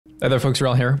Hey there folks,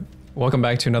 Wrel here. Welcome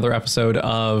back to another episode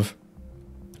of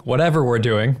whatever we're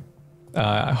doing.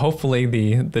 Hopefully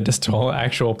the Distal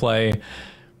actual play.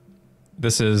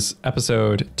 This is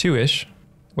episode 2-ish.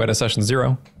 We had a session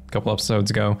 0 a couple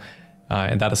episodes ago,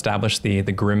 and that established the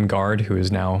Grim Guard, who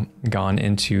is now gone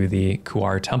into the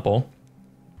Kuar Temple.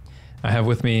 I have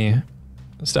with me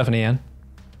Stephanie Ann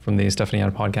from the Stephanie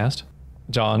Ann podcast,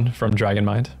 John from Dragon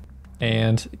Mind,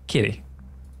 and Kitty.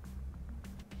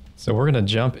 So we're gonna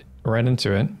jump right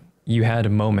into it. You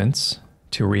had moments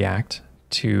to react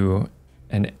to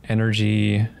an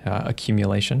energy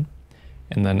accumulation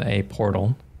and then a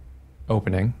portal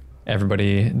opening.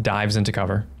 Everybody dives into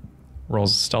cover,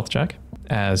 rolls a stealth check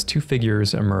as two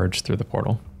figures emerge through the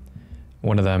portal.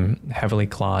 One of them heavily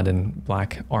clad in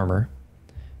black armor,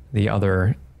 the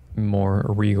other more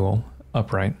regal,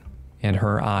 upright, and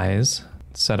her eyes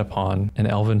set upon an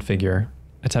elven figure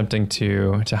attempting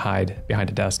to hide behind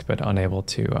a desk, but unable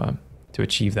to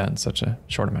achieve that in such a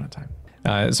short amount of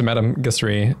time. So Madame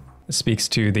Gustry speaks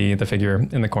to the figure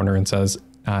in the corner and says,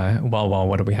 well,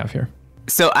 what do we have here?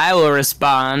 So I will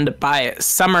respond by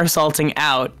somersaulting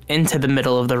out into the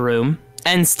middle of the room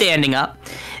and standing up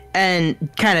and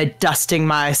kind of dusting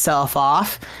myself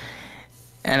off.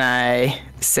 And I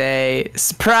say,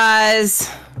 surprise,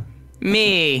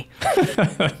 me.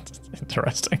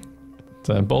 Interesting. It's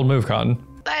a bold move, Cotton.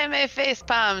 Sayame face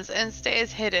palms and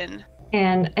stays hidden.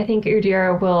 And I think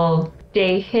Udira will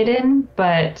stay hidden,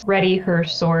 but ready her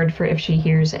sword for if she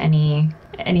hears anything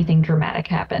dramatic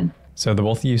happen. So the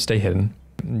both of you stay hidden.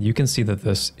 You can see that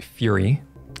this Furie,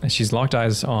 she's locked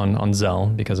eyes on Zell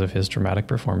because of his dramatic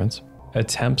performance,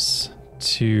 attempts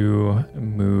to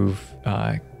move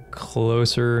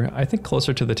closer, I think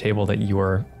closer to the table that you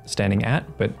are standing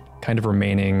at, but kind of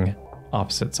remaining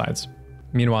opposite sides.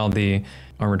 Meanwhile, the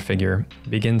armored figure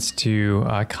begins to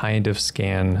kind of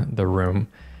scan the room.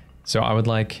 So I would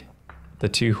like the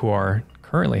two who are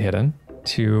currently hidden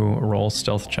to roll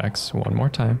stealth checks one more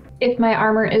time. If my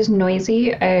armor is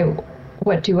noisy,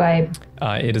 what do I...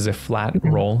 it is a flat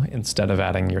roll instead of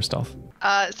adding your stealth.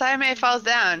 Sayame falls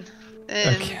down.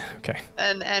 Okay.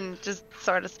 And just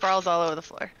sort of sprawls all over the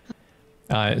floor.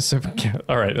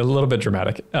 All right, a little bit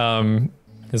dramatic.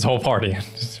 His whole party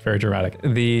is very dramatic.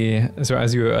 So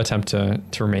as you attempt to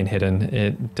remain hidden,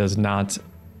 it does not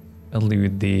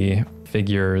elude the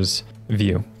figure's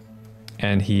view.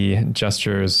 And he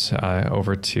gestures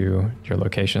over to your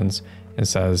locations and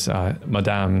says,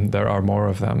 Madame, there are more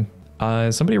of them.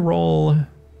 Somebody roll,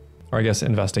 or I guess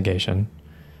investigation.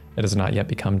 It has not yet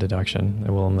become deduction. It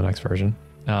will in the next version.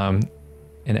 And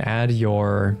add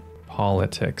your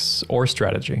politics or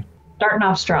strategy. Starting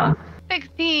off strong.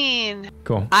 16.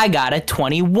 Cool. I got a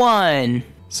 21.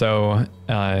 So,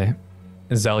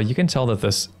 Zell, you can tell that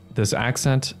this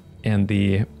accent and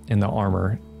the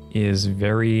armor is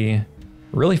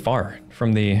really far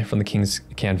from the king's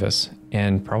canvas,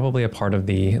 and probably a part of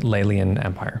the Lalian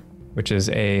Empire, which is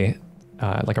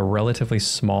like a relatively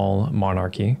small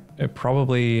monarchy,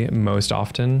 probably most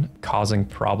often causing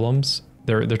problems.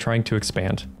 They're trying to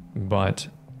expand, but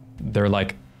they're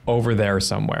like over there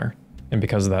somewhere. And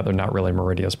because of that, they're not really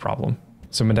Meridia's problem.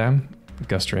 So Madame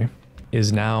Gustry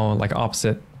is now like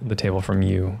opposite the table from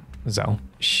you, Zell.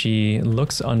 She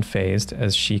looks unfazed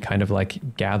as she kind of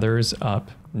like gathers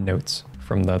up notes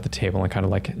from the table and kind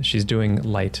of like she's doing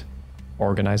light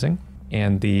organizing.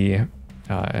 And the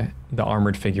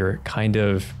armored figure kind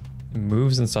of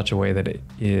moves in such a way that it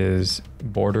is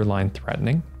borderline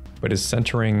threatening, but is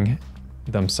centering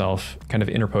themselves, kind of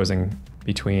interposing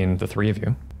between the three of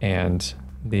you and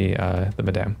the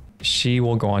Madame. She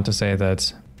will go on to say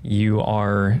that you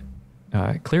are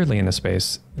clearly in a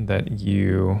space that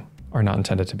you are not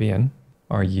intended to be in.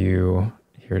 Are you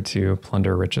here to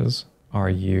plunder riches?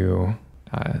 Are you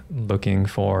looking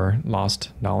for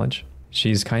lost knowledge?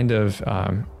 She's kind of,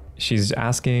 she's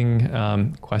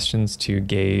asking questions to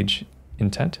gauge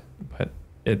intent, but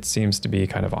it seems to be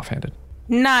kind of offhanded.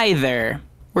 Neither.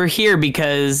 We're here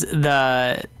because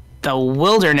the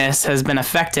wilderness has been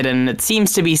affected, and it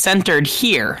seems to be centered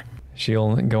here.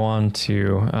 She'll go on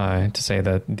to say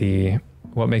that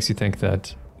what makes you think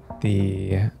that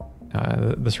the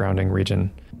surrounding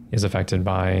region is affected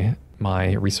by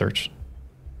my research?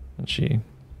 And she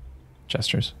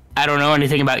gestures. I don't know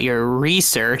anything about your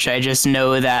research. I just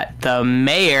know that the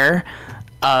mayor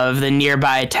of the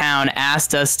nearby town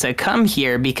asked us to come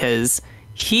here because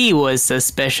he was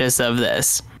suspicious of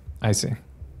this. I see.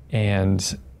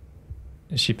 And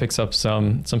she picks up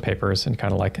some papers and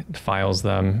kind of like files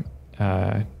them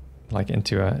like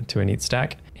into a neat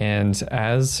stack And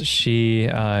as she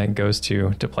goes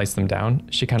to place them down,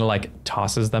 she kind of like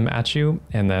tosses them at you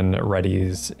and then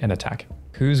readies an attack.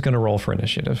 Who's going to roll for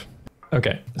initiative?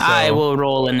 Okay. So, I will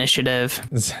roll initiative.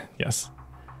 Yes.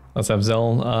 Let's have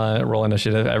Zell roll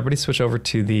initiative. Everybody switch over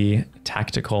to the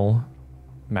tactical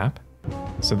map.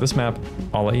 So this map,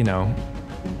 I'll let you know,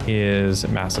 is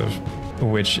massive,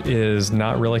 which is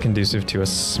not really conducive to a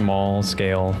small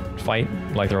scale fight.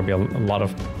 Like there will be a lot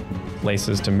of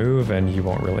places to move and you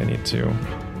won't really need to.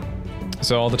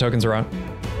 So all the tokens are out.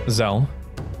 Zell,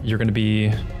 you're going to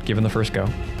be given the first go.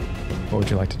 What would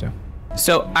you like to do?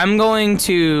 So I'm going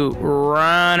to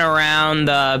run around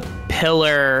the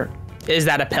pillar. Is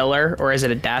that a pillar or is it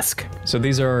a desk? So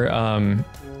these are,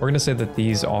 we're going to say that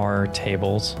these are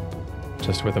tables,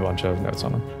 just with a bunch of notes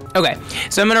on them. Okay,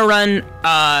 so I'm gonna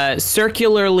run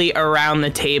circularly around the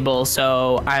table.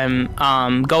 So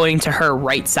I'm going to her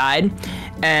right side,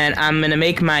 and I'm gonna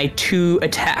make my 2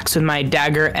 attacks with my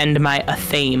dagger and my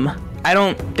athame. I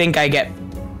don't think I get.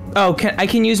 Oh, I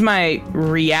can use my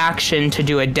reaction to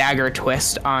do a dagger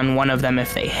twist on one of them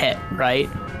if they hit, right?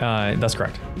 That's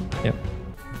correct. Yep.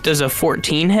 Does a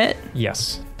 14 hit?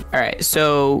 Yes. All right,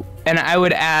 so, and I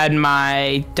would add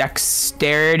my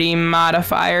dexterity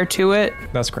modifier to it.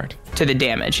 That's correct. To the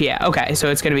damage, yeah. Okay, so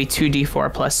it's going to be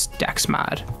 2d4 plus dex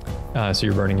mod. So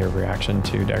you're burning your reaction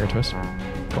to dagger twist.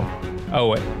 Cool.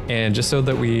 Oh, and just so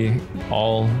that we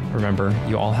all remember,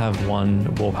 you all have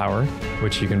 1 willpower,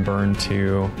 which you can burn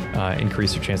to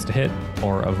increase your chance to hit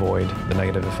or avoid the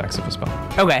negative effects of a spell.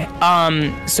 Okay,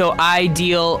 so I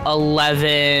deal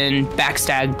 11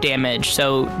 backstab damage.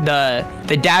 So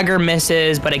the dagger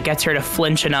misses, but it gets her to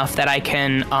flinch enough that I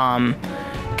can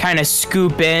kind of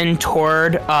scoop in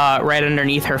toward right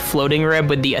underneath her floating rib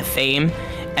with the athame.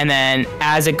 And then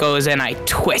as it goes in, I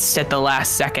twist at the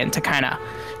last second to kind of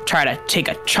try to take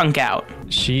a chunk out.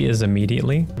 She is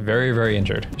immediately very, very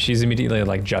injured. She's immediately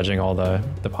like judging all the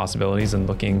possibilities and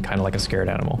looking kind of like a scared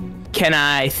animal. Can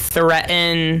I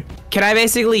threaten? Can I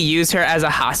basically use her as a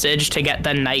hostage to get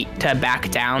the knight to back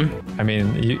down? I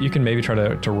mean, you can maybe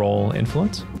try to roll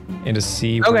influence and to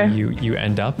see where you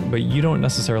end up, but you don't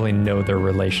necessarily know their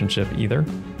relationship either.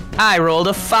 I rolled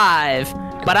a 5,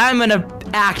 but I'm gonna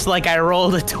act like I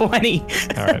rolled a 20.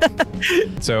 All right.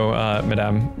 So,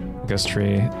 Madame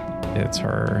Gustry, it's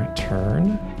her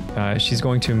turn. She's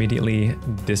going to immediately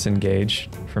disengage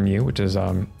from you, which is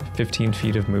 15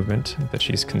 feet of movement that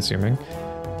she's consuming.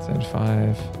 So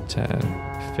 5,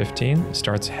 10, 15.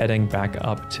 Starts heading back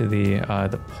up to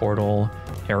the portal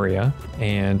area,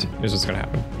 and here's what's going to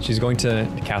happen. She's going to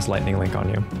cast Lightning Link on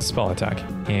you, spell attack,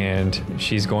 and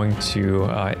she's going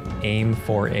to aim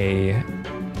for a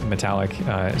metallic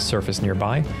surface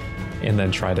nearby, and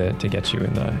then try to get you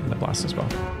in the blast as well.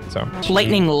 So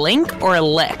Lightning Link or a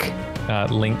lick?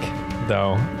 Link,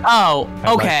 though. Oh,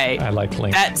 okay. I like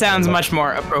Link. That sounds much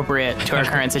more appropriate to our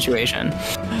current situation.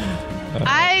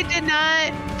 I did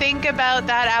not think about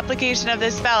that application of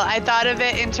this spell. I thought of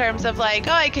it in terms of like,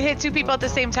 oh, I could hit 2 people at the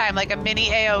same time, like a mini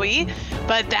AoE.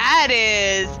 But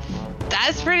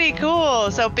that's pretty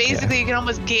cool. So basically, you can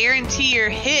almost guarantee your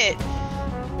hit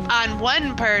on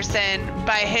one person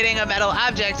by hitting a metal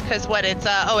object, because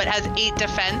it has 8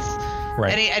 defense.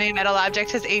 Right. Any metal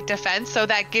object has 8 defense, so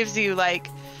that gives you like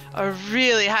a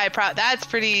really high that's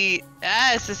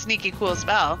a sneaky cool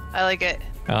spell. I like it.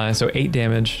 So 8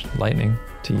 damage lightning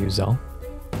to you, Zell.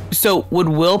 So would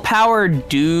willpower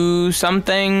do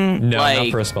something? No,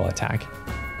 not for a spell attack.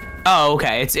 Oh,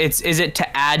 okay. Is it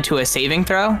to add to a saving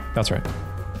throw? That's right.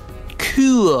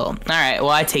 Cool. All right.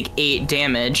 Well, I take 8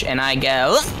 damage and I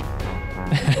go.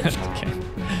 Okay.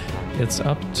 It's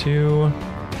up to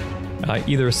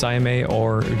either Sayame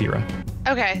or Udira.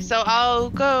 Okay, so I'll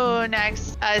go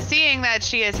next. Seeing that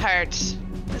she is hurt,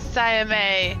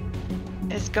 Sayame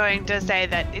is going to say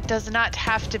that it does not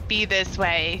have to be this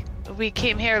way. We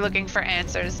came here looking for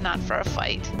answers, not for a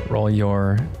fight. Roll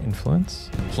your influence.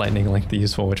 Lightning Link, the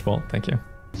useful witch bolt. Thank you.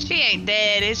 She ain't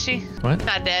dead, is she? What?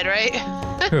 Not dead, right?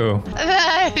 Who?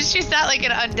 She's not like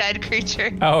an undead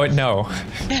creature. Oh, no. All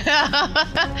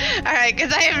right,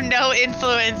 because I have no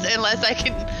influence unless I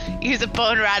can use a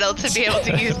bone rattle to be able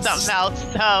to use something else.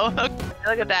 So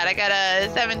look at that. I got a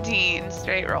 17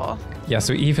 straight roll. Yeah,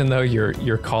 so even though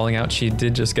you're calling out, she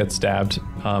did just get stabbed,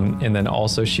 and then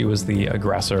also she was the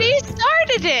aggressor. She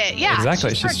started it, yeah.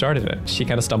 Exactly, she started it. She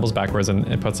kind of stumbles backwards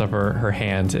and puts up her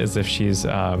hand as if she's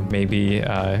maybe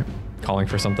calling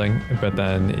for something, but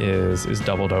then is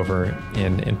doubled over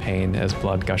in pain as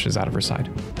blood gushes out of her side.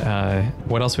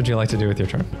 What else would you like to do with your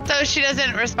turn? So she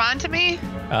doesn't respond to me?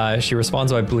 She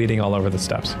responds by bleeding all over the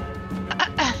steps.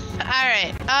 All right.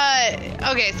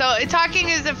 right. Okay, so talking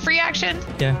is a free action?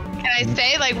 Yeah. Can I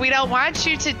say, like, we don't want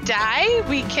you to die?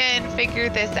 We can figure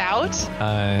this out?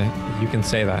 You can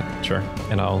say that, sure.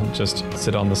 And I'll just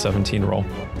sit on the 17 roll.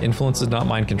 Influence is not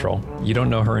mind control. You don't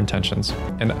know her intentions.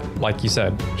 And like you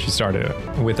said, she started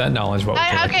it. With that knowledge, what would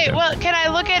you like to Okay, do? well, can I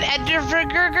look at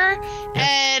Edvergerger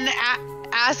and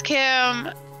ask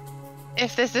him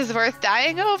if this is worth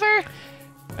dying over?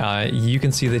 You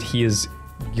can see that he is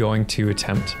going to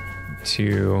attempt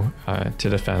to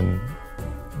defend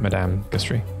Madame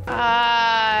Gustry.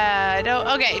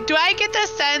 Okay, do I get the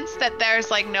sense that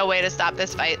there's like no way to stop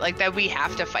this fight? Like that we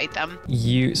have to fight them?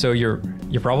 So you're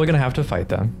probably gonna have to fight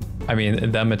them. I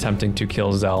mean, them attempting to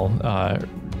kill Zell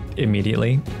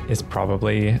immediately is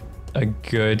probably a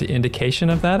good indication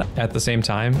of that. At the same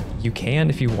time, you can,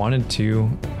 if you wanted to,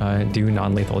 do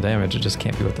non-lethal damage. It just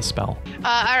can't be with the spell.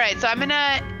 All right, so I'm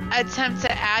gonna attempt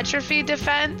to atrophy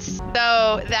defense.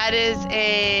 So that is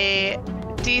a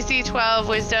DC 12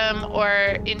 wisdom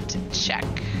or int check.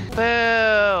 Boo.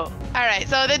 All right,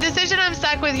 so the decision I'm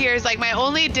stuck with here is like my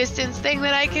only distance thing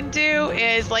that I can do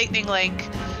is lightning link,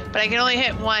 but I can only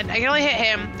hit one. I can only hit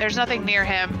him. There's nothing near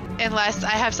him unless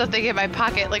I have something in my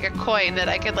pocket, like a coin that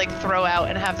I could like throw out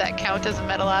and have that count as a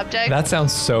metal object. That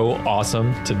sounds so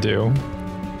awesome to do.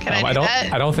 Can I do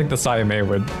that? I don't think the Sayame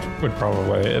would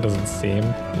probably. It doesn't seem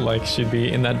like she'd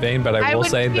be in that vein, but I will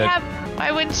say that.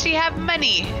 Why wouldn't she have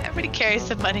money? Everybody carries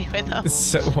some money with them.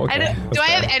 So, okay, do I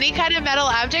have any kind of metal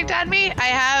object on me? I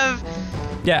have.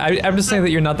 Yeah, I'm just saying that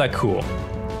you're not that cool.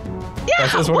 Yeah,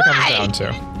 that's what it comes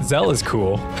down to. Zell is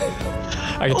cool.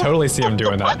 I can totally see him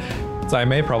doing that. So I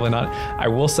may probably not. I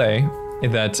will say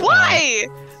that. Why?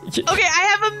 Okay,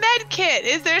 I have a med kit.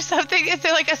 Is there something? Is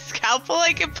there like a scalpel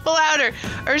I can pull out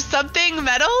or something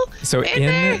metal? So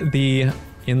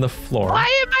in the floor.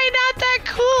 Why am I not that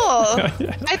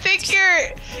cool? I think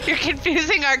you're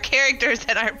confusing our characters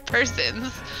and our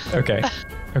persons. Okay.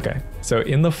 So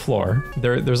in the floor,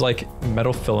 there's like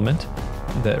metal filament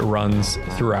that runs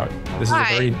throughout. This is a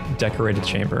very decorated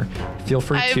chamber. Feel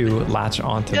free to latch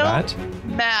onto that.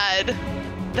 Mad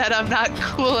that I'm not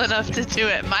cool enough to do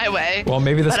it my way. Well,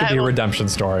 maybe this could be a redemption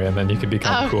story, and then you could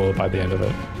become cool by the end of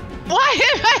it. Why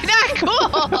am I not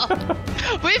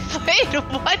cool? We played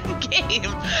one game.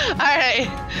 All right.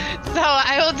 So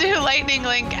I will do lightning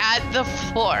link at the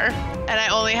floor, and I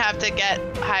only have to get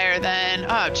higher than.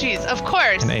 Oh, geez. Of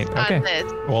course. An 8. Okay. On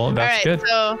this. Well, that's good.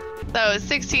 So that was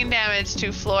 16 damage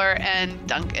to Floor and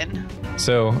Duncan.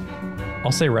 So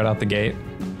I'll say right out the gate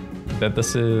that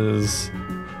this is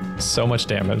so much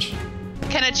damage.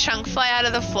 Can a chunk fly out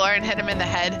of the floor and hit him in the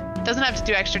head? Doesn't have to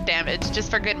do extra damage,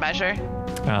 just for good measure.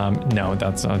 No,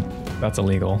 that's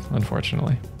illegal,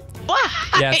 unfortunately. Why?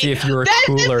 Yeah, see, if you were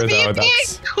cooler though,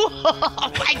 that's cool.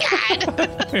 Oh my god.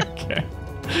 Okay,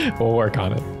 we'll work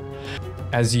on it.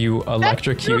 As you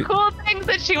electrocute. That's two cool things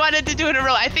that she wanted to do in a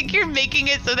row. I think you're making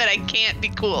it so that I can't be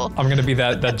cool. I'm gonna be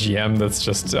that GM that's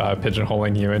just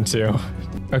pigeonholing you into.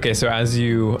 Okay, so as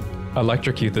you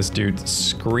electrocute this dude,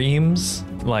 screams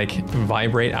like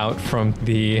vibrate out from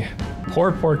the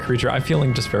poor creature. I'm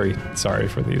feeling just very sorry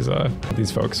for these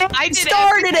folks. I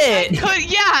started it.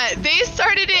 Yeah, they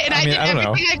started it, and I did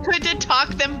everything know. I could to talk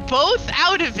them both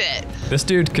out of it. This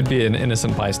dude could be an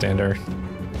innocent bystander.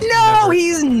 No,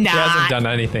 he's not. He hasn't done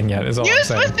anything yet, is all I'm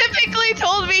saying. You specifically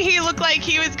told me he looked like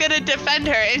he was gonna defend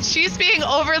her, and she's being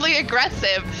overly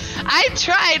aggressive. I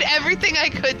tried everything I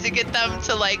could to get them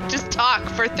to like just talk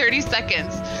for 30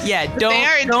 seconds. Yeah,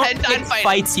 don't pick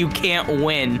fights you can't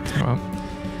win. Well,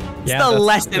 it's the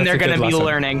lesson they're gonna be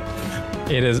learning.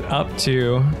 It is up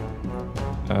to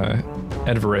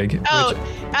Edverig.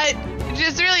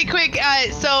 Just really quick.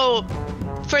 So,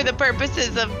 for the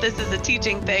purposes of this is a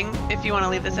teaching thing, if you want to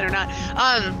leave this in or not.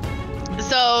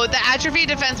 So the atrophy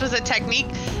defense was a technique,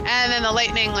 and then the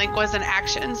lightning link was an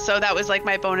action. So that was like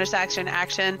my bonus action.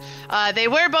 They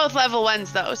were both level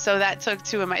 1s though, so that took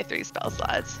 2 of my 3 spell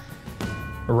slots.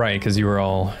 Right, because you were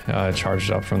all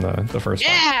charged up from the first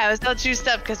one. Yeah, I was all juiced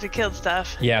up because we killed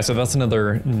stuff. Yeah, so that's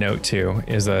another note too,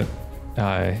 is that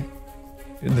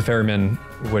the ferryman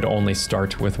would only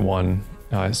start with 1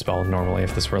 spell normally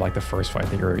if this were like the first fight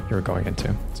that you're going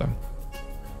into. So.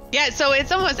 Yeah, so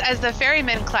it's almost, as the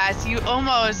ferryman class, you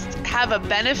almost have a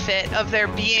benefit of there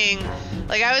being,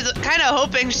 like, I was kind of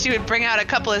hoping she would bring out a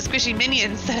couple of squishy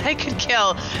minions that I could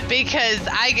kill, because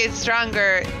I get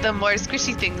stronger the more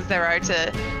squishy things there are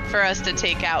for us to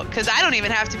take out, because I don't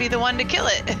even have to be the one to kill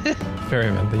it.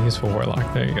 Ferryman, the useful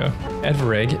warlock. There you go.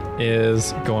 Edverig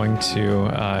is going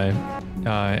to,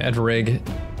 Edverig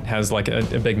has like a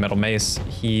big metal mace.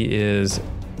 He is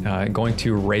going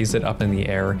to raise it up in the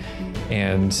air.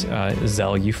 And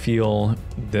Zell, you feel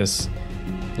this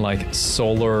like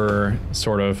solar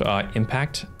sort of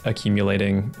impact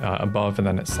accumulating above, and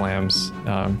then it slams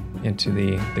into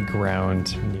the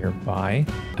ground nearby.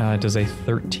 Does a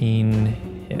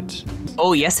 13 hit?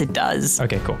 Oh, yes, it does.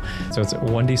 Okay, cool. So it's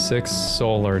 1d6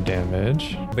 solar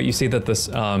damage, but you see that this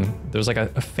there's like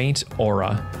a faint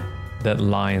aura that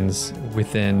lines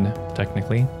within,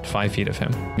 technically, 5 feet of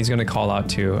him. He's going to call out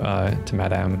to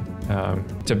Madame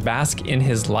to bask in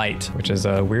his light, which is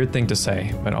a weird thing to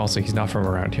say, but also he's not from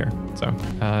around here. So,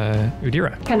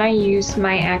 Udira. Can I use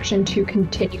my action to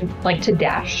continue, like to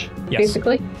dash, Yes.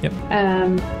 basically? Yep.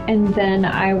 And then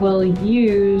I will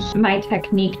use my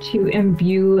technique to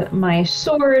imbue my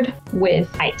sword with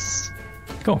ice.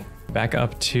 Cool. Back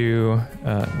up to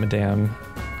Madame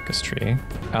Tree.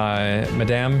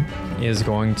 Madame is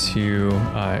going to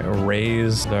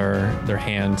raise their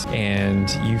hand, and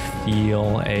you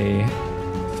feel a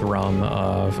thrum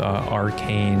of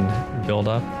arcane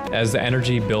buildup. As the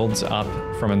energy builds up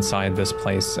from inside this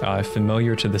place,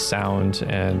 familiar to the sound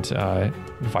and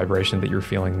vibration that you're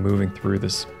feeling moving through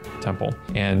this temple,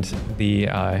 and the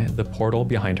portal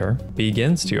behind her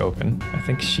begins to open. I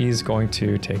think she's going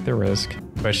to take the risk,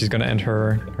 but she's going to end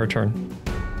her turn.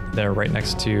 They're right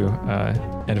next to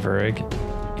Edverig,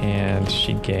 and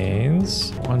she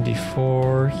gains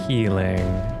 1d4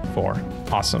 healing 4.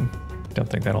 Awesome. Don't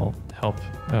think that'll help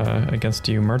against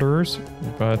you murderers,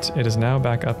 but it is now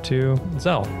back up to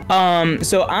Zell.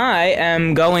 So I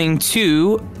am going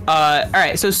to, all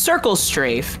right, so circle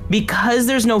strafe, because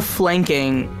there's no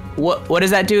flanking, what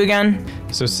does that do again?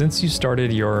 So since you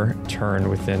started your turn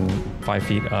within 5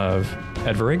 feet of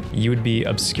Edverig, you would be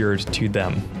obscured to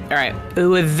them. All right,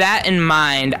 with that in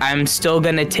mind, I'm still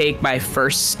gonna take my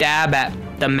first stab at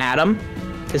the madam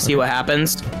to see what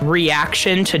happens.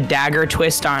 Reaction to dagger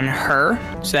twist on her,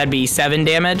 so that'd be 7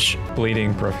 damage.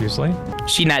 Bleeding profusely.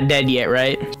 She not dead yet,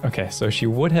 right? Okay, so she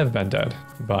would have been dead,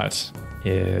 but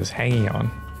is hanging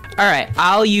on. All right,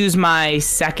 I'll use my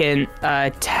second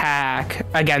attack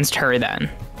against her then.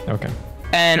 Okay.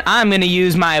 And I'm gonna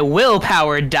use my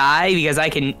willpower die because I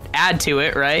can add to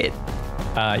it, right?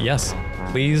 Yes.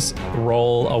 Please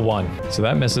roll a 1. So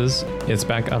that misses. It's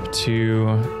back up to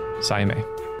Sayame.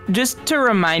 Just to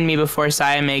remind me before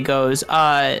Sayame goes,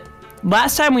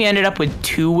 last time we ended up with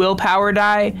 2 willpower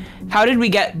die. How did we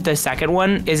get the second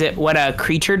one? Is it when a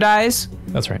creature dies?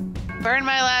 That's right. Burn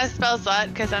my last spell slot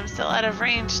because I'm still out of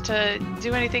range to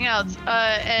do anything else.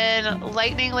 And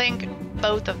lightning link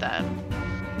both of them.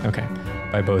 Okay.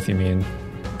 By both you mean?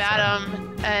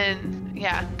 Madam and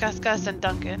yeah, Gus and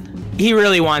Duncan. He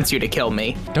really wants you to kill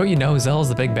me. Don't you know Zell's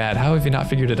the big bad? How have you not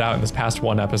figured it out in this past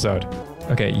 1 episode?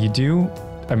 Okay, you do.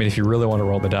 I mean, if you really want to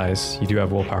roll the dice, you do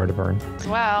have willpower to burn.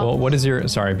 Wow. Well, what is your?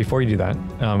 Sorry, before you do that,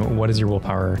 what is your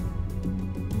willpower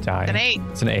die? An 8.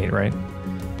 It's an 8, right?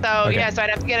 So Okay. yeah, so I'd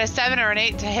have to get a 7 or an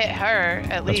 8 to hit her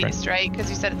at That's least, right? Because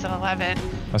you said it's an 11.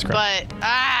 That's correct. But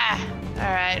all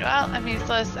right. Well, I'm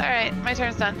useless. All right, my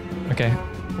turn's done. Okay.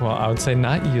 Well, I would say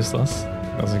not useless.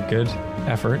 That was a good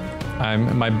effort.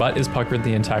 My butt is puckered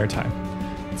the entire time.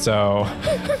 So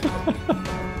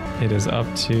it is up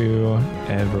to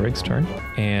Edverig's turn.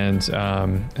 And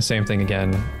same thing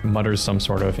again, mutters some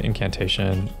sort of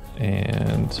incantation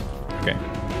and, okay,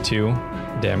 2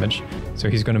 damage. So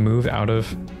he's going to move out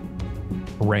of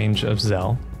range of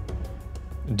Zell.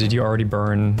 Did you already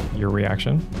burn your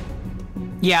reaction?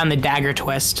 Yeah, on the dagger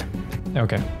twist.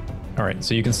 Okay. All right.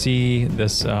 So you can see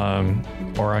this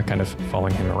aura kind of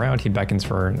following him around. He beckons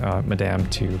for Madame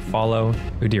to follow.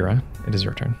 Udira, it is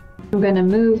your turn. I'm gonna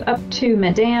move up to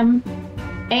Madame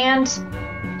and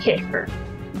hit her.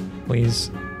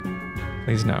 Please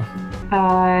no.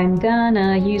 I'm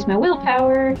gonna use my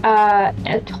willpower.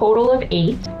 A total of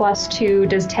 8 plus 2.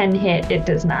 Does 10 hit? It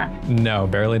does not. No,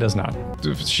 barely does not.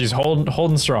 She's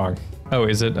holding strong. Oh,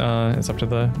 is it? It's up to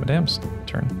the Madame's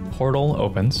turn. Portal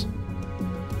opens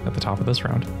at the top of this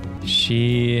round.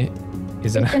 She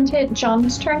is in. Isn't it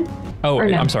John's turn? Oh, Or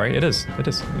no? I'm sorry. It is.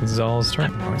 It's Zell's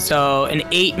turn. So an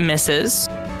 8 misses,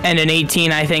 and an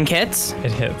 18 I think hits.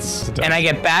 It hits. It does. And I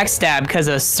get backstabbed because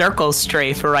of circle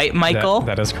strafe, right, Michael?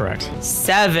 That is correct.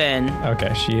 7.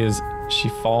 Okay, she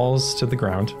falls to the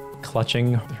ground,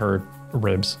 clutching her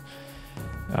ribs,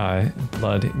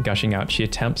 blood gushing out. She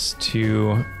attempts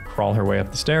to crawl her way up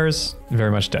the stairs,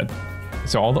 very much dead.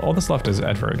 So all that's left is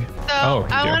Edverig. So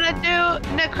I you want to do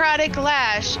Necrotic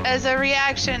Lash as a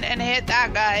reaction and hit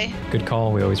that guy. Good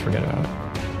call, we always forget about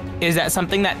it. Is that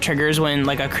something that triggers when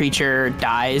like a creature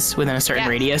dies within a certain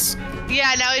radius?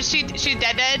 Yeah, no, she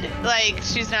dead? Like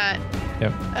she's not.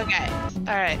 Yep. Okay.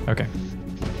 All right. Okay.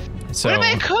 So would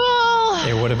have been cool.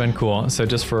 it would have been cool. So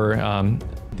just for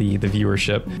the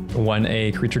viewership, when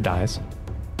a creature dies,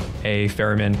 a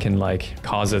ferryman can like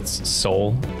cause its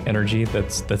soul energy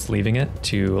that's leaving it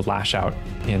to lash out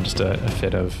in just a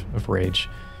fit of rage.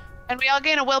 And we all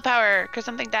gain a willpower because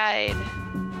something died.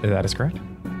 That is correct.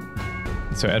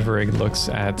 So Edvarig looks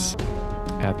at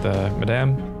the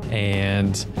madame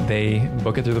and they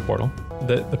book it through the portal.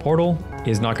 The portal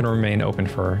is not going to remain open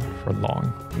for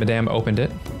long. Madame opened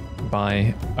it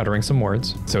by uttering some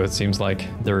words, so it seems like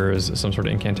there is some sort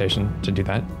of incantation to do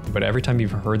that. But every time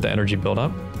you've heard the energy build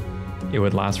up, it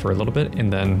would last for a little bit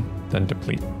and then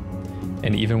deplete.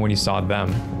 And even when you saw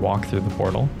them walk through the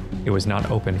portal, it was not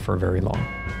open for very long.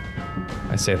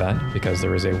 I say that because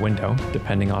there is a window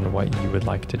depending on what you would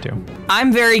like to do.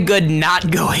 I'm very good not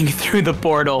going through the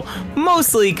portal,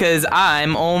 mostly because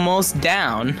I'm almost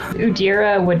down.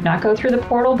 Udira would not go through the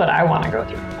portal, but I want to go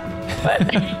through the portal.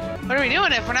 But What are we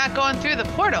doing if we're not going through the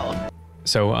portal?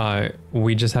 So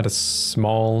we just had a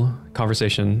small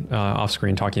conversation off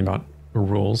screen talking about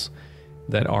rules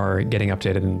that are getting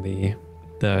updated in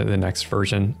the next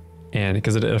version, and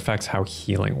because it affects how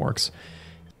healing works.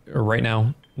 Right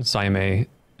now, Saime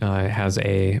has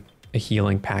a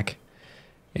healing pack,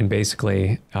 and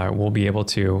basically we'll be able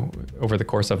to, over the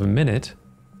course of a minute,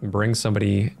 bring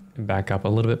somebody back up a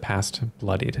little bit past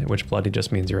bloodied, which bloodied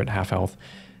just means you're at half health.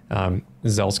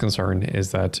 Zell's concern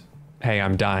is that, hey,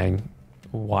 I'm dying.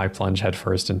 Why plunge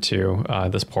headfirst into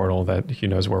this portal that who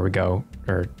knows where we go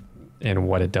or and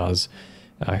what it does?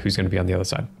 Who's going to be on the other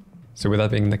side? So with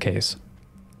that being the case,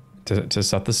 to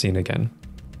set the scene again,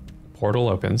 portal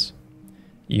opens.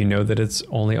 You know that it's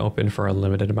only open for a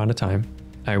limited amount of time.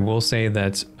 I will say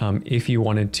that if you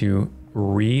wanted to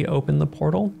reopen the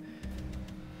portal,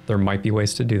 there might be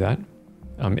ways to do that.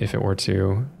 If it were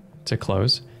to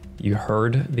close, you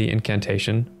heard the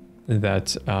incantation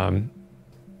that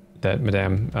that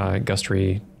Madame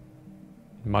Gustry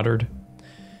muttered.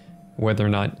 Whether or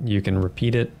not you can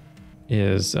repeat it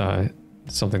is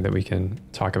something that we can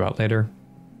talk about later.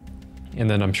 And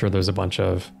then I'm sure there's a bunch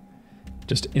of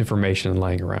just information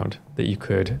lying around that you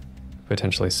could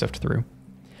potentially sift through.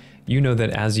 You know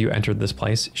that as you entered this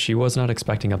place, she was not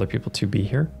expecting other people to be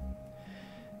here.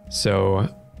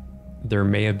 So there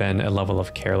may have been a level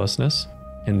of carelessness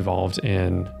involved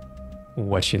in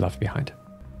what she left behind.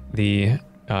 The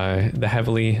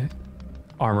heavily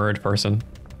armored person,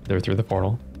 they're through the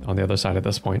portal on the other side at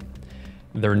this point.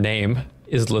 Their name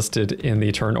is listed in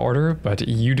the turn order, but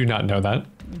you do not know that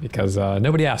because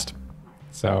nobody asked.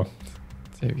 So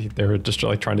they were just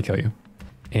like trying to kill you.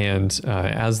 And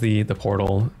as the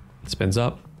portal spins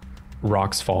up,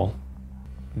 rocks fall.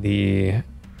 The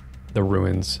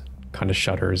ruins kind of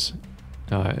shudders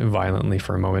violently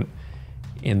for a moment,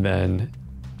 and then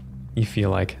you feel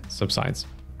like subsides.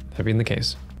 That being the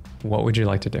case, what would you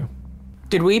like to do?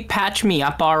 Did we patch me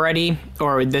up already,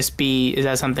 or would this be? Is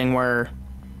that something where?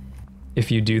 If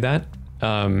you do that,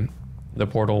 the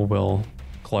portal will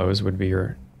close. Would be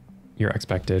your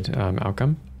expected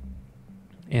outcome,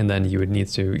 and then you would need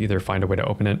to either find a way to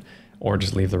open it or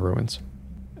just leave the ruins.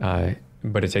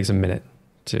 But it takes a minute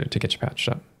to get you patched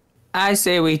up. I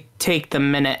say we take the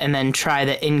minute and then try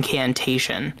the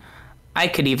incantation. I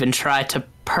could even try to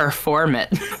perform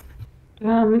it.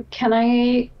 Can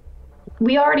I?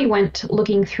 We already went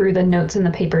looking through the notes in the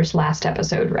papers last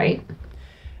episode, right?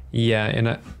 Yeah,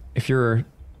 and if you're...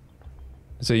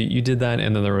 So you did that,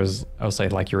 and then there was, I'll say,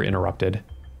 like, you're interrupted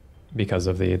because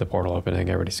of the portal opening.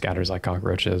 Everybody scatters like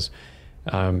cockroaches.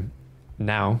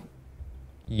 Now,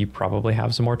 you probably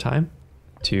have some more time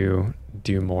to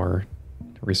do more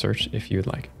research if you'd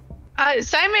like.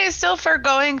 Saime is still for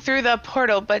going through the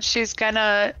portal, but she's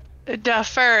gonna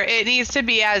defer. It needs to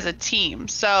be as a team,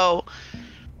 so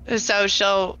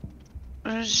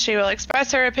she will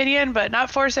express her opinion, but not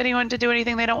force anyone to do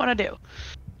anything they don't want to do.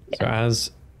 So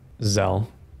as Zell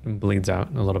bleeds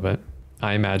out a little bit,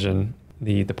 I imagine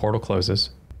the portal closes.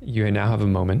 You now have a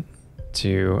moment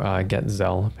to get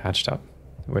Zell patched up,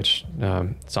 which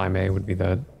Saime would be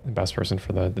the best person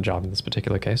for the job in this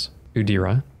particular case.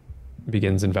 Udira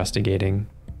begins investigating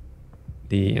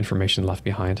the information left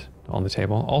behind on the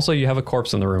table. Also, you have a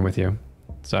corpse in the room with you,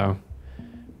 so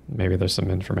maybe there's some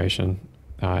information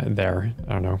there.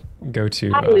 I don't know. Go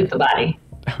to... I believe the body.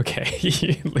 Okay,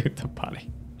 you loot the body.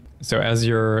 So as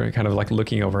you're kind of like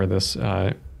looking over this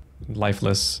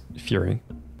lifeless Furie,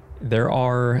 there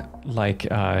are like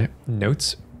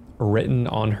notes written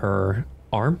on her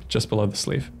arm just below the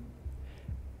sleeve.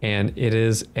 And it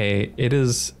is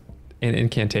an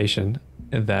incantation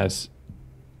that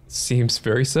seems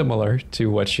very similar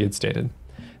to what she had stated.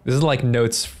 This is like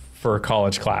notes for a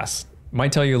college class.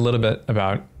 might tell you a little bit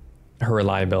about her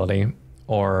reliability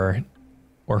or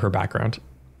her background.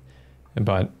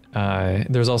 But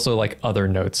there's also like other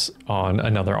notes on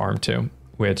another arm too,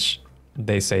 which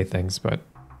they say things, but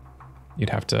you'd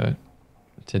have to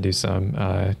do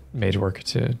some mage work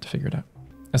to figure it out.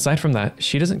 Aside from that,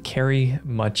 she doesn't carry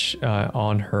much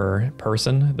on her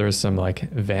person. There's some like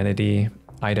vanity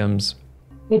items.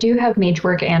 I do have mage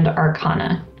work and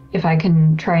arcana, if I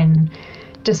can try and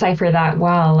decipher that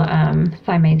while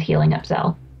Thymai's healing up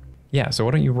Zell. Yeah, so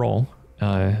why don't you roll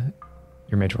your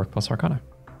mage work plus arcana.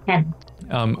 10.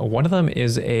 One of them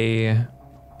is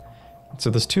so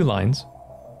there's 2 lines.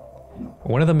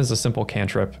 One of them is a simple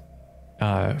cantrip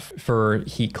for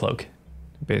heat cloak,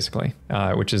 basically,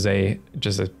 which is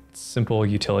just a simple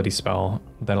utility spell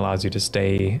that allows you to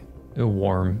stay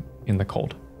warm in the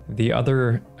cold. The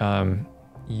other,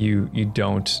 you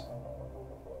don't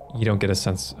get a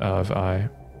sense of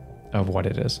what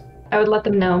it is. I would let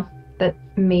them know that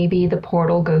maybe the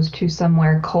portal goes to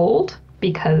somewhere cold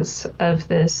because of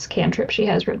this cantrip she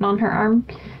has written on her arm,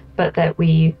 but that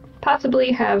we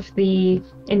possibly have the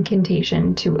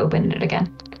incantation to open it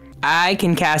again. I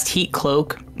can cast Heat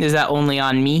Cloak. Is that only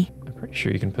on me? I'm pretty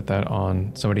sure you can put that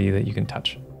on somebody that you can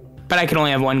touch. But I can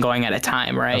only have one going at a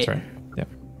time, right? That's right. Yep.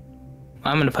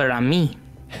 I'm going to put it on me.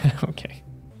 Okay.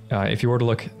 If you were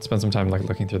to spend some time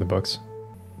looking through the books,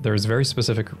 there's very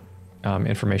specific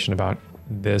information about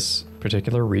this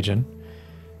particular region,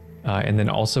 and then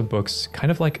also books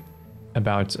kind of like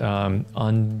about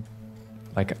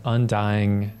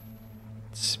undying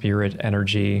spirit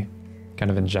energy, kind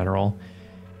of in general.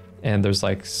 And there's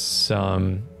like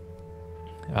some,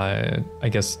 I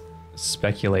guess,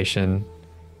 speculation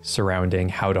surrounding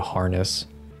how to harness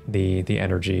the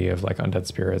energy of like undead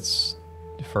spirits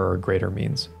for greater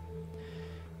means.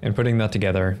 And putting that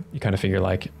together, you kind of figure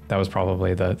like that was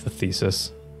probably the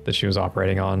thesis that she was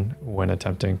operating on when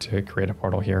attempting to create a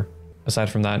portal here. Aside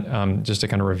from that, just to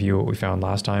kind of review what we found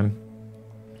last time,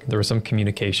 there was some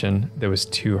communication that was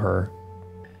to her.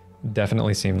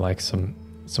 Definitely seemed like some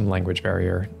language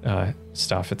barrier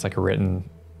stuff. It's like written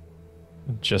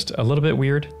just a little bit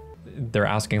weird. They're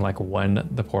asking like when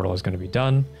the portal is going to be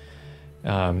done,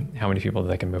 how many people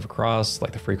they can move across,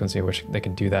 like the frequency at which they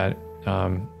can do that,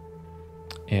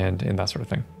 and that sort of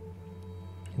thing.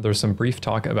 There's some brief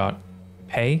talk about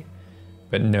pay,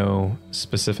 but no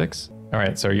specifics. All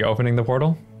right, so are you opening the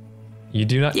portal? You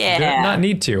do not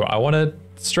need to. I want to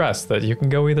stress that you can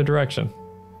go either direction.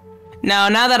 No,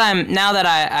 now that I'm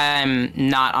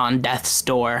not on death's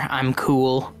door, I'm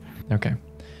cool. Okay.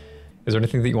 Is there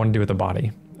anything that you want to do with the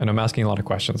body? And I'm asking a lot of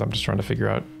questions. I'm just trying to figure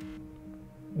out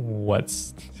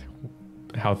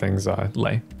how things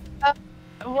lay.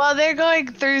 While they're going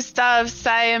through stuff,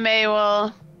 Sayame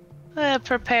will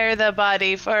prepare the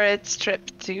body for its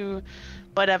trip to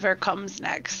whatever comes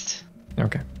next.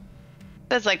 Okay.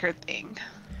 That's like her thing.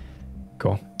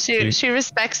 Cool. She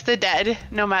respects the dead,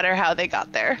 no matter how they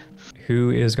got there.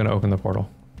 Who is going to open the portal?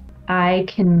 I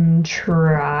can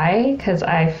try, because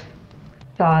I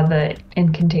saw the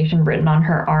incantation written on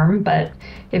her arm, but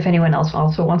if anyone else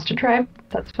also wants to try,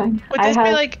 that's fine. Would this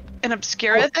be like an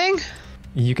Obscura thing?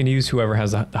 You can use whoever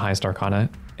has the highest arcana,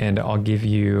 and I'll give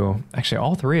you... Actually,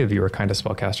 all 3 of you are kind of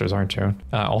spellcasters, aren't you?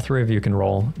 All 3 of you can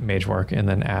roll mage work and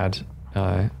then add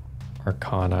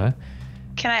arcana.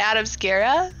 Can I add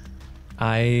Obscura?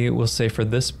 I will say for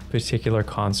this particular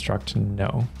construct,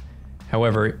 no.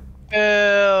 However,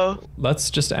 let's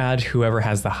just add whoever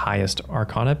has the highest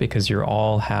arcana, because you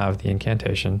all have the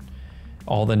incantation.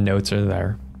 All the notes are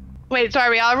there. Wait, so are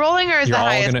we all rolling, or is the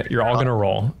highest? You're all gonna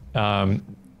roll.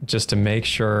 Just to make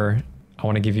sure, I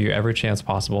want to give you every chance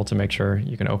possible to make sure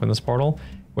you can open this portal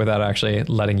without actually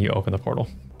letting you open the portal.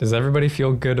 Does everybody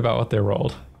feel good about what they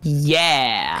rolled?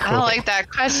 Yeah. I don't like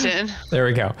that question. There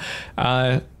we go.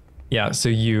 Yeah, so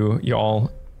you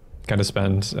all kind of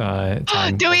spend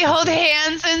time. Do we hold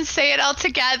hands and say it all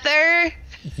together?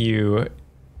 You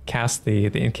cast the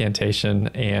incantation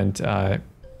and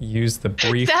use the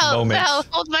brief moment. Zell,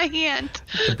 hold my hand.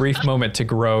 The brief moment to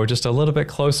grow just a little bit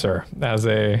closer as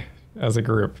a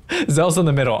group. Zell's in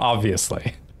the middle,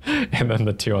 obviously, and then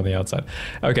the 2 on the outside.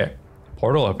 Okay,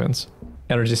 portal opens.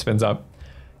 Energy spins up.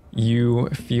 You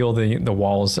feel the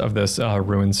walls of this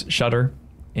ruins shudder,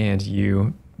 and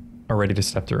you are ready to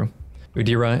step through.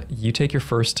 Udira, you take your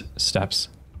first steps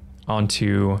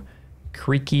onto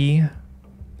creaky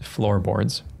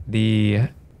floorboards. The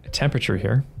temperature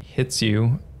here hits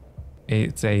you.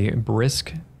 It's a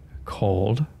brisk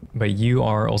cold, but you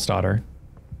are Ulstadr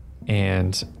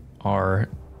and are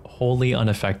wholly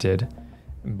unaffected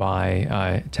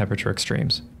by temperature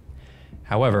extremes.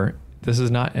 However, This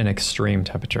is not an extreme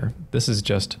temperature. This is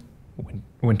just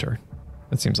winter,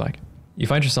 it seems like. You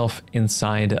find yourself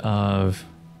inside of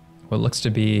what looks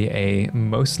to be a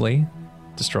mostly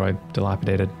destroyed,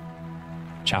 dilapidated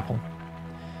chapel.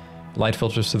 Light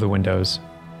filters through the windows,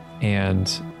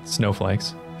 and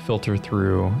snowflakes filter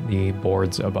through the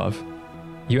boards above.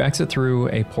 You exit through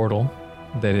a portal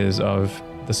that is of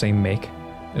the same make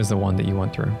as the one that you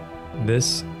went through.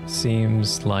 This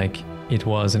seems like it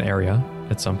was an area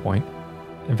at some point,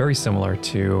 very similar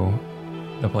to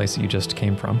the place that you just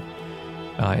came from.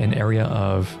 An area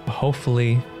of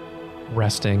hopefully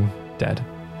resting dead.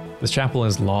 This chapel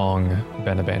has long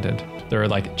been abandoned. There are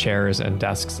like chairs and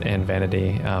desks and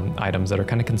vanity items that are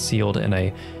kind of concealed in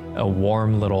a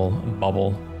warm little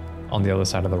bubble on the other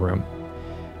side of the room.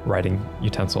 Writing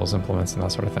utensils, implements, and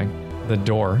that sort of thing. The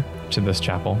door to this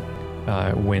chapel,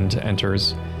 wind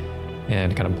enters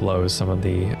and kind of blows some of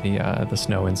the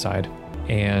snow inside.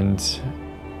 And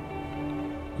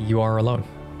you are alone.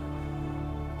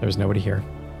 There's nobody here.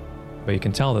 But you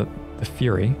can tell that the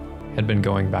Furie had been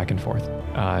going back and forth,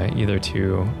 either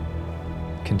to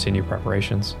continue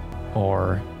preparations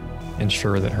or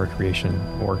ensure that her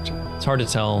creation worked. It's hard to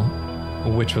tell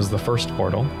which was the first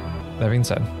portal. That being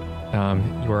said,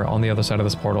 you are on the other side of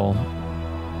this portal.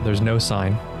 There's no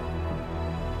sign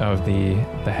of the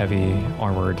heavy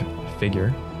armored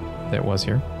figure that was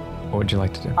here. What would you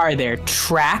like to do? Are there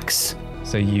tracks?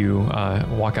 So you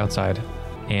walk outside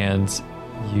and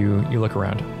you look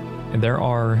around, and there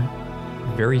are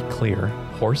very clear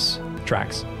horse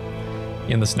tracks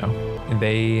in the snow. And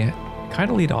they kind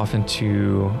of lead off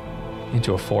into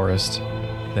a forest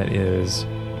that is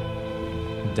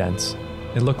dense.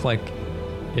 It looked like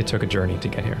it took a journey to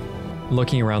get here.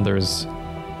 Looking around, there's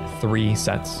 3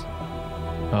 sets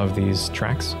of these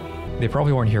tracks. They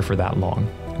probably weren't here for that long.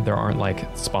 There aren't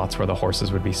like spots where the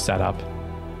horses would be set up,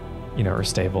 you know, or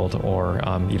stabled, or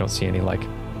you don't see any like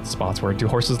spots where, do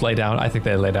horses lay down? I think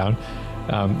they lay down.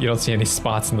 You don't see any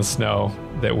spots in the snow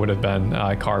that would have been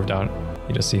carved out.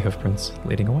 You just see hoof prints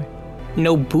leading away.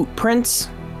 No boot prints?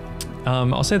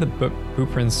 I'll say the boot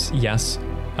prints, yes,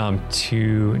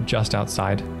 to just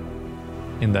outside,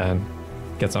 and then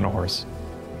gets on a horse,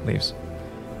 leaves.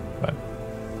 But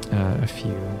a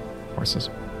few horses.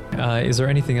 Is there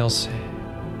anything else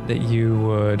that you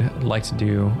would like to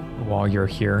do while you're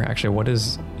here? Actually, what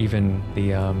is even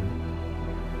the,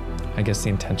 I guess, the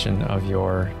intention of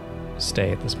your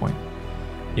stay at this point?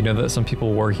 You know that some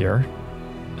people were here.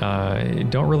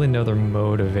 Don't really know their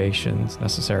motivations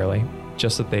necessarily,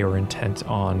 just that they were intent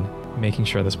on making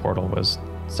sure this portal was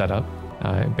set up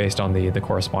based on the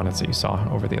correspondence that you saw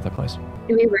over the other place.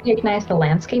 Do we recognize the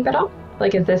landscape at all?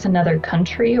 Like, is this another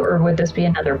country, or would this be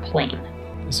another plane?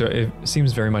 So it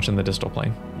seems very much in the distal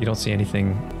plane. You don't see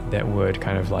anything that would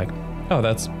kind of like, oh,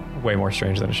 that's way more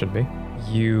strange than it should be.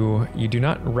 You do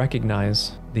not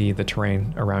recognize the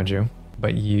terrain around you,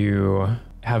 but you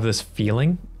have this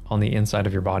feeling on the inside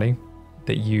of your body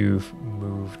that you've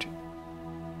moved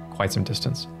quite some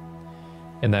distance.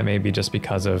 And that may be just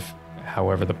because of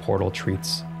however the portal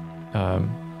treats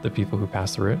the people who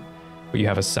pass through it. But you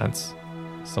have a sense,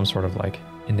 some sort of like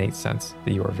innate sense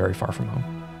that you are very far from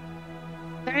home.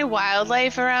 Is there any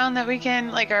wildlife around that we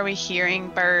can, like, are we hearing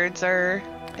birds or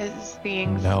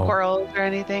seeing squirrels or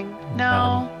anything?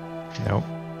 No. Nope.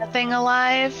 Nothing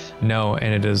alive? No,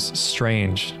 and it is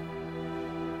strange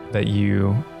that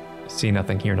you see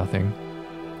nothing, hear nothing,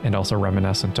 and also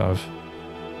reminiscent of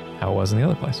how it was in the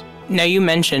other place. Now, you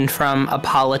mentioned from a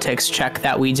politics check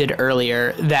that we did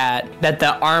earlier that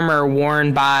the armor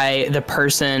worn by the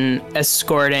person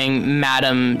escorting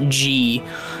Madam G,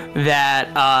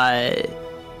 that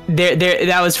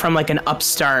that was from like an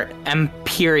upstart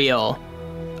imperial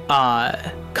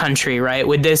country, right?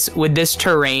 Would this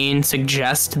terrain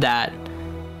suggest that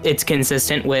it's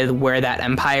consistent with where that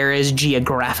empire is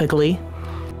geographically?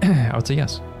 I would say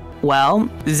yes. Well,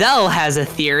 Zell has a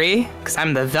theory, because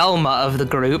I'm the Velma of the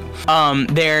group.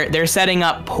 They're setting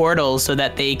up portals so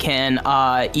that they can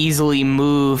easily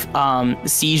move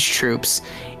siege troops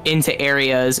into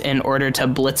areas in order to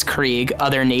blitzkrieg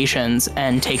other nations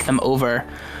and take them over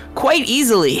quite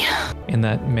easily. And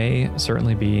that may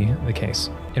certainly be the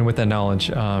case. And with that knowledge,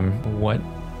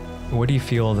 what do you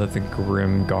feel that the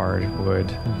Grim Guard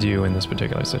would do in this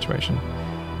particular situation?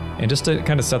 And just to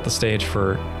kind of set the stage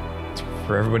for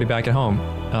everybody back at home,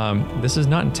 this is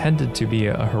not intended to be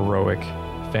a heroic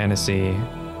fantasy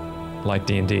like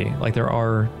D&D. Like, there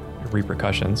are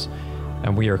repercussions,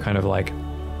 and we are kind of like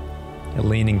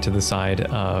leaning to the side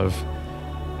of,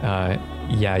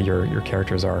 yeah, your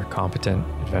characters are competent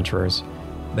adventurers.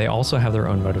 They also have their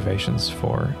own motivations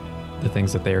for the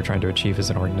things that they are trying to achieve as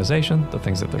an organization, the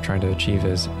things that they're trying to achieve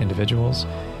as individuals.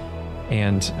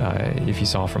 And if you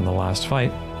saw from the last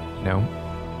fight, you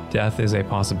know, death is a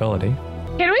possibility.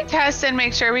 Can we test and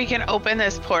make sure we can open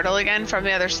this portal again from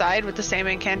the other side with the same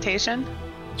incantation?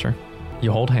 Sure.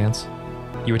 You hold hands.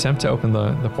 You attempt to open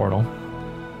the portal,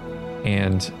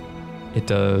 and it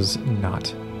does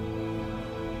not.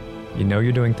 You know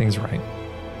you're doing things right.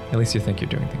 At least you think you're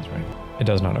doing things right. It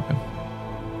does not open.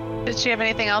 Did she have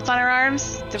anything else on her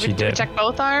arms? Did we did. check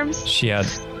both arms? She had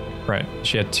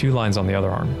 2 lines on the other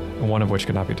arm, one of which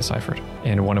could not be deciphered,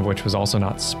 and one of which was also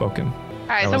not spoken. All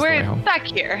right, so we're stuck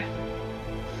here.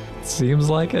 Seems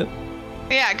like it.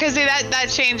 Yeah, because that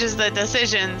changes the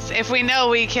decisions. If we know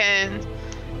we can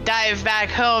dive back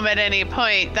home at any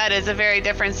point, that is a very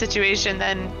different situation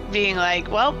than being like,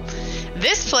 well,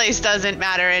 this place doesn't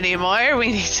matter anymore.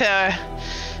 We need to,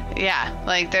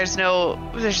 like there's no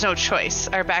choice.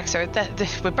 Our backs are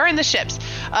we burn the ships.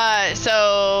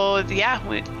 So yeah,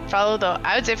 we follow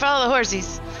I would say follow the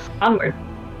horses. Onward.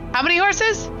 How many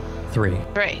horses? 3.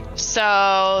 3.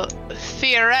 So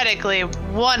theoretically,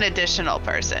 1 additional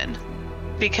person,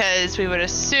 because we would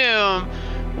assume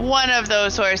one of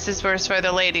those horses was for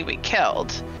the lady we killed.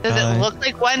 Does it look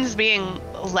like one's being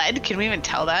led? Can we even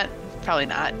tell that? Probably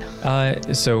not.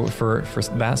 So for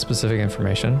that specific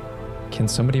information, can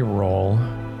somebody roll?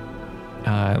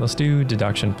 Let's do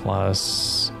deduction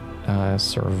plus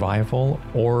survival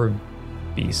or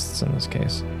beasts in this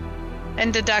case.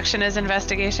 And deduction is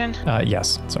investigation?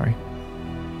 Yes, sorry.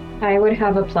 I would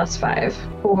have a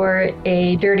 +5 for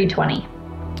a dirty 20.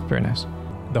 Very nice.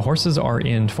 The horses are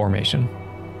in formation.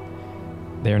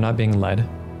 They are not being led.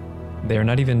 They are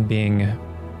not even being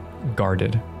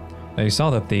guarded. Now you saw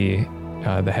that the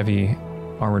heavy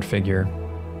armored figure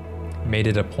made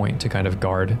it a point to kind of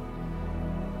guard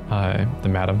the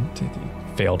madam.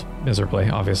 Failed miserably,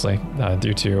 obviously,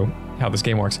 due to how this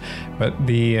game works. But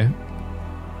the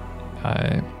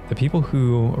people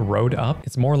who rode up,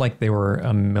 it's more like they were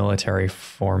a military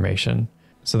formation.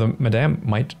 So the madame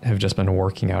might have just been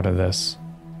working out of this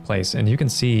place, and you can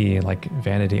see like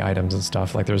vanity items and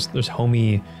stuff. Like there's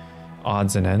homey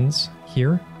odds and ends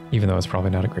here, even though it's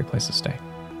probably not a great place to stay.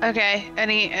 Okay,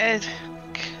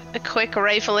 a quick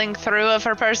rifling through of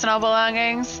her personal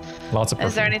belongings. Lots of perfume.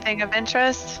 Is there anything of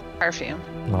interest? Perfume.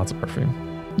 Lots of perfume.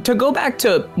 To go back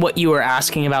to what you were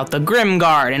asking about the Grim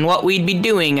Guard and what we'd be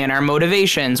doing and our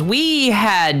motivations, we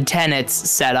had tenets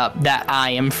set up that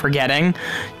I am forgetting.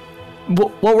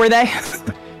 What were they?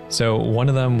 So one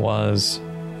of them was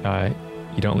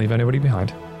you don't leave anybody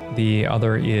behind. The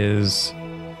other is,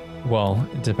 well,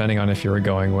 depending on if you were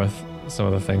going with some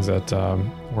of the things that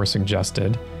were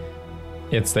suggested,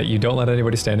 it's that you don't let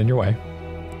anybody stand in your way.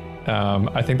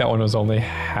 I think that one was only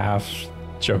half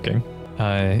joking.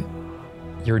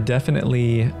 You're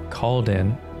definitely called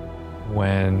in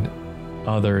when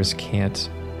others can't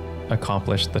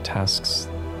accomplish the tasks.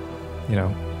 You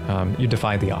know, you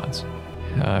defy the odds,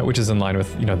 which is in line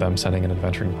with, you know, them sending an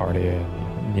adventuring party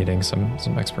and needing some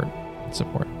expert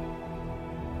support.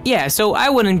 Yeah, so I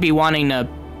wouldn't be wanting to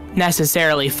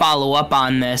necessarily follow up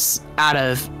on this out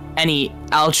of any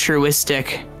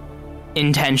altruistic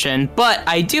intention, but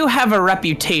I do have a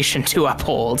reputation to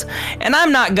uphold, and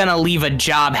I'm not gonna leave a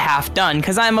job half done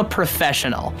because I'm a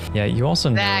professional. Yeah, you also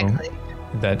know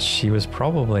that she was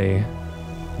probably,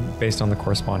 based on the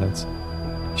correspondence,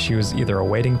 she was either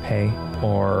awaiting pay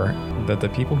or that the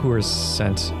people who were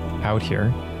sent out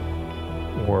here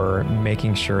were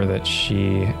making sure that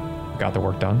she got the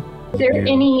work done. Is there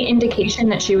any indication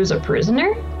that she was a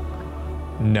prisoner?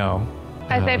 No.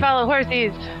 I say follow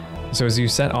horses. So as you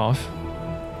set off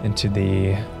into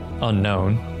the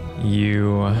unknown,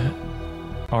 you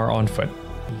are on foot.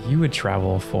 You would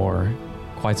travel for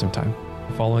quite some time,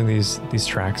 following these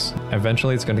tracks.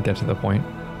 Eventually it's going to get to the point,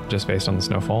 just based on the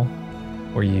snowfall,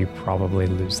 where you probably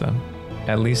lose them.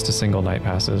 At least a single night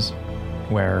passes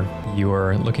where you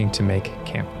are looking to make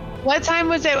camp. What time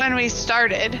was it when we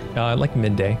started? Like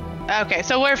midday. Okay,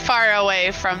 so we're far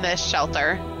away from this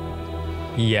shelter.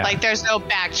 Yeah. Like there's no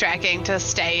backtracking to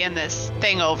stay in this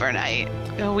thing overnight.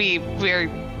 We've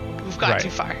gone too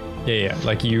far. Yeah.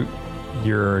 Like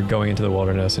you're going into the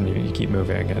wilderness and you keep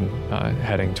moving and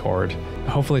heading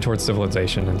hopefully towards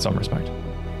civilization in some respect.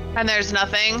 And there's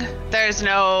nothing. There's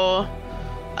no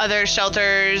other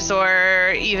shelters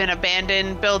or even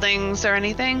abandoned buildings or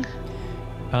anything.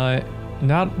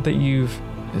 Not that you've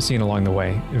seen along the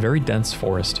way. Very dense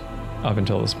forest up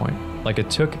until this point. Like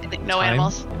it took no time,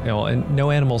 animals. And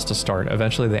no animals to start.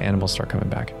 Eventually the animals start coming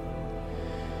back.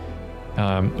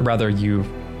 Rather, you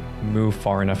move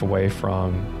far enough away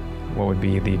from what would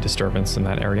be the disturbance in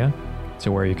that area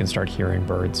to where you can start hearing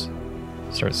birds,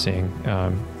 start seeing,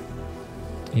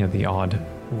 the odd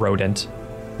rodent,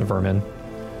 the vermin,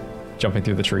 jumping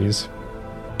through the trees.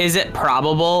 Is it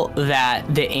probable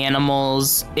that the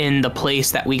animals in the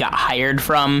place that we got hired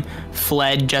from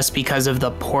fled just because of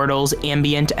the portal's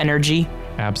ambient energy?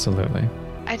 Absolutely.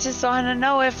 I just want to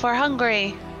know if we're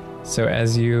hungry. So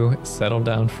as you settle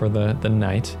down for the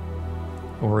night,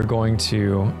 we're going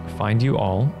to find you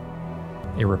all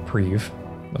a reprieve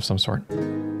of some sort.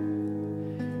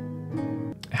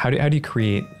 How do you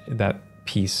create that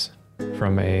peace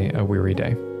from a weary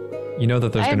day? You know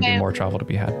that there's going to be more travel to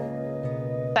be had.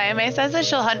 Sayame says that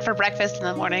she'll hunt for breakfast in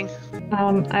the morning.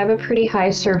 I have a pretty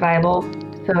high survival,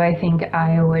 so I think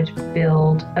I would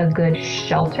build a good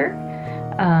shelter,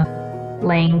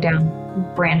 laying down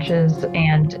branches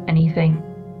and anything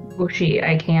bushy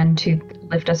I can to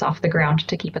lift us off the ground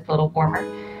to keep it a little warmer.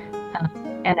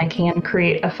 And I can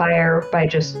create a fire by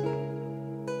just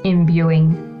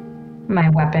imbuing my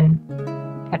weapon,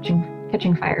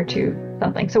 catching fire to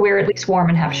something. So we're at least warm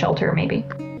and have shelter, maybe.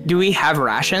 Do we have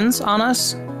rations on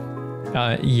us?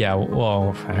 Yeah,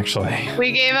 well, actually.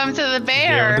 We gave them to the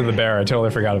bear. Gave them to the bear. I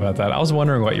totally forgot about that. I was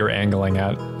wondering what you're angling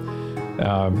at.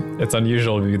 It's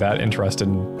unusual to be that interested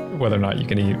in whether or not you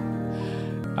can eat.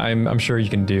 I'm sure you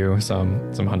can do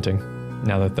some hunting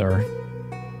now that there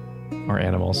are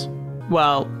animals.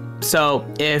 Well, so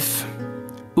if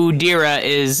Udira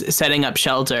is setting up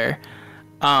shelter,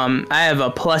 I have a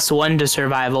 +1 to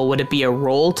survival. Would it be a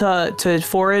roll to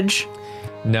forage?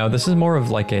 No, this is more of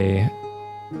like we'll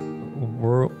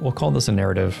call this a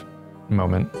narrative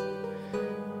moment,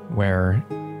 where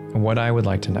what I would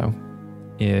like to know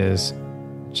is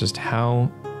just how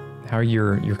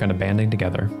you're kind of banding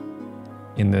together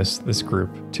in this group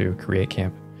to create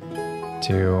camp,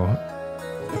 to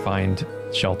find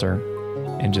shelter,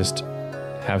 and just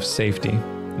have safety,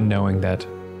 knowing that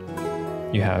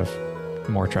you have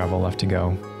more travel left to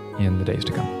go in the days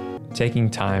to come. Taking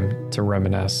time to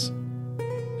reminisce,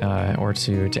 or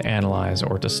to analyze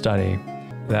or to study,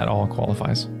 that all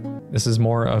qualifies. This is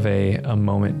more of a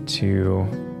moment to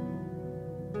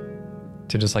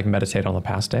just like meditate on the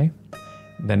past day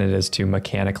than it is to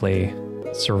mechanically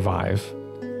survive.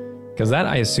 Because that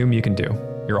I assume you can do.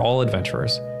 You're all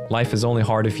adventurers. Life is only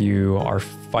hard if you are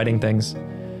fighting things,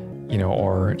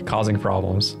 or causing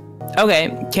problems.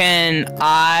 Okay, can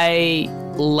I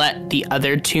let the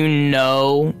other two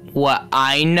know what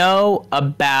I know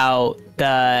about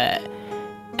the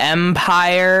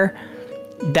Empire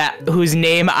whose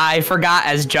name I forgot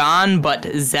as John, but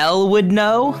Zell would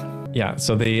know? Yeah,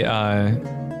 so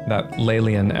that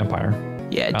Lalian Empire.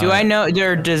 Yeah, do I know,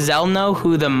 or does Zell know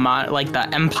who the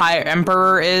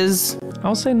Emperor is?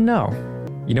 I'll say no.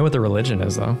 You know what the religion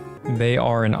is, though? They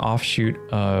are an offshoot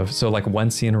of, so like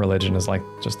Wensian religion is like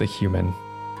just the human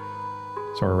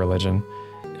sort of religion.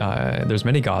 There's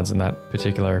many gods in that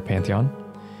particular pantheon,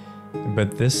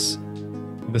 but this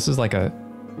is like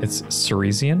it's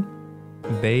Ceresian.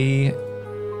 They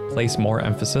place more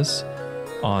emphasis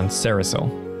on Sarasil,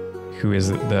 who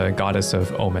is the goddess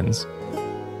of omens,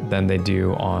 than they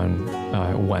do on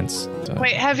Wentz.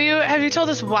 Wait, have you told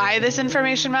us why this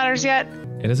information matters yet?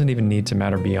 It doesn't even need to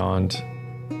matter beyond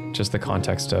just the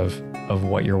context of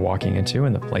what you're walking into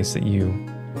and the place that you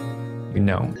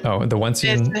know. Oh, the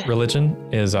Wentsian religion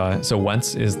is so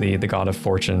Wentz is the god of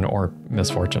fortune or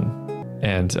misfortune,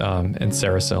 and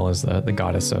Sarasil is the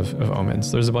goddess of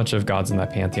omens. There's a bunch of gods in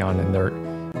that pantheon, and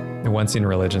the Wentsian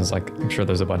religion's like, I'm sure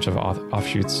there's a bunch of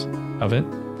offshoots of it,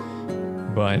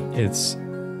 but it's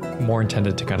more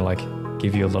intended to kind of like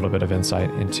give you a little bit of insight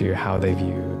into how they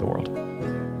view the world.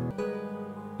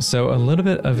 So a little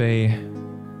bit of a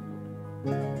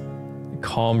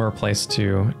calmer place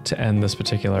to end this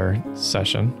particular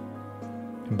session,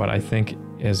 but I think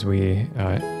as we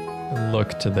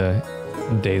look to the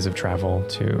days of travel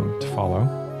to follow,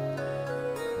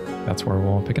 that's where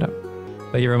we'll pick it up.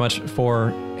 Thank you very much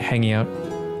for hanging out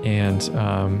and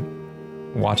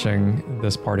watching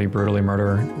this party brutally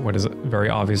murder what is very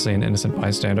obviously an innocent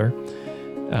bystander.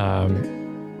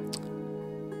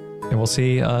 And we'll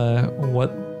see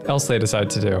what else they decide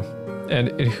to do and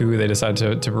who they decide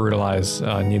to brutalize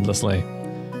needlessly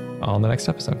on the next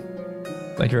episode.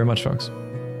 Thank you very much, folks.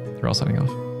 You're all signing off.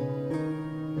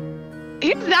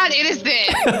 He's not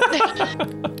innocent.